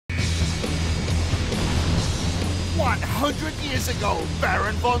100 years ago,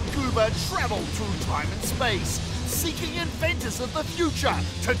 Baron von Goober traveled through time and space, seeking inventors of the future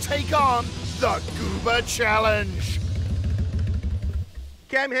to take on the Goober Challenge.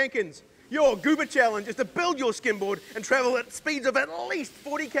 Cam Hankins, your Goober Challenge is to build your skimboard and travel at speeds of at least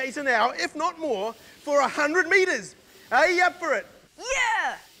 40 k's an hour, if not more, for 100 meters. Are you up for it?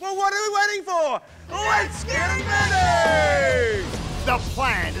 Yeah! Well, what are we waiting for? Let's get inventing! The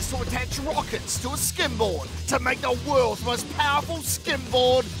plan is to attach rockets to a skimboard to make the world's most powerful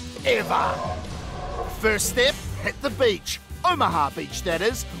skimboard ever. First step, hit the beach. Omaha Beach, that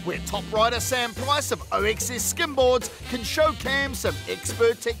is, where top rider Sam Price of OXS Skimboards can show Cam some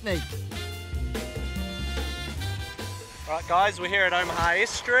expert technique. Right guys, we're here at Omaha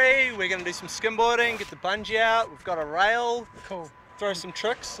Estuary. We're going to do some skimboarding, get the bungee out. We've got a rail. Cool. Throw some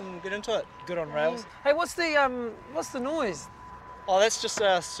tricks and get into it. Good on rails. Hey, what's the noise? Oh, that's just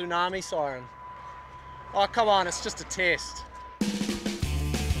a tsunami siren. Oh, come on, it's just a test.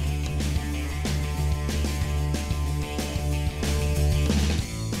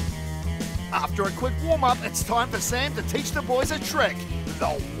 After a quick warm-up, it's time for Sam to teach the boys a trick, the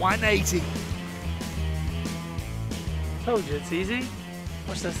 180. Told you it's easy.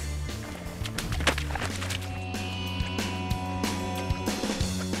 Watch this.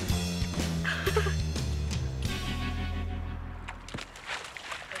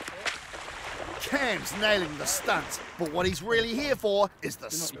 Cam's nailing the stunts, but what he's really here for is the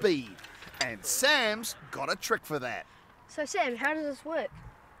speed. And Sam's got a trick for that. So Sam, how does this work?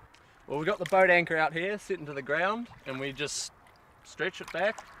 Well, we've got the boat anchor out here, set into the ground, and we just stretch it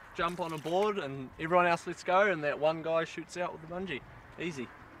back, jump on a board, and everyone else lets go, and that one guy shoots out with the bungee. Easy.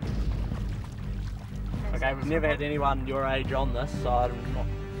 Okay, we've never had anyone your age on this, so I'm not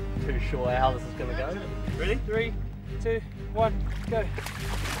too sure how this is going to go. Ready? 3, 2, 1, go.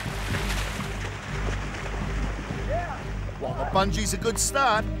 While the bungee's a good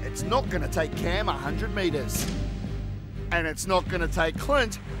start, it's not going to take Cam 100 metres. And it's not going to take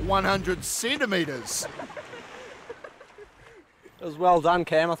Clint 100 centimetres. It was well done,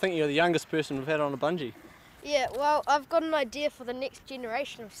 Cam. I think you're the youngest person we've had on a bungee. Yeah, well, I've got an idea for the next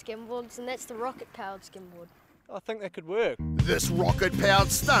generation of skimboards, and that's the rocket-powered skimboard. I think that could work. This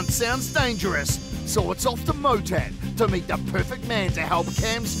rocket-powered stunt sounds dangerous, so it's off to Motan to meet the perfect man to help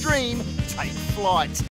Cam's dream take flight.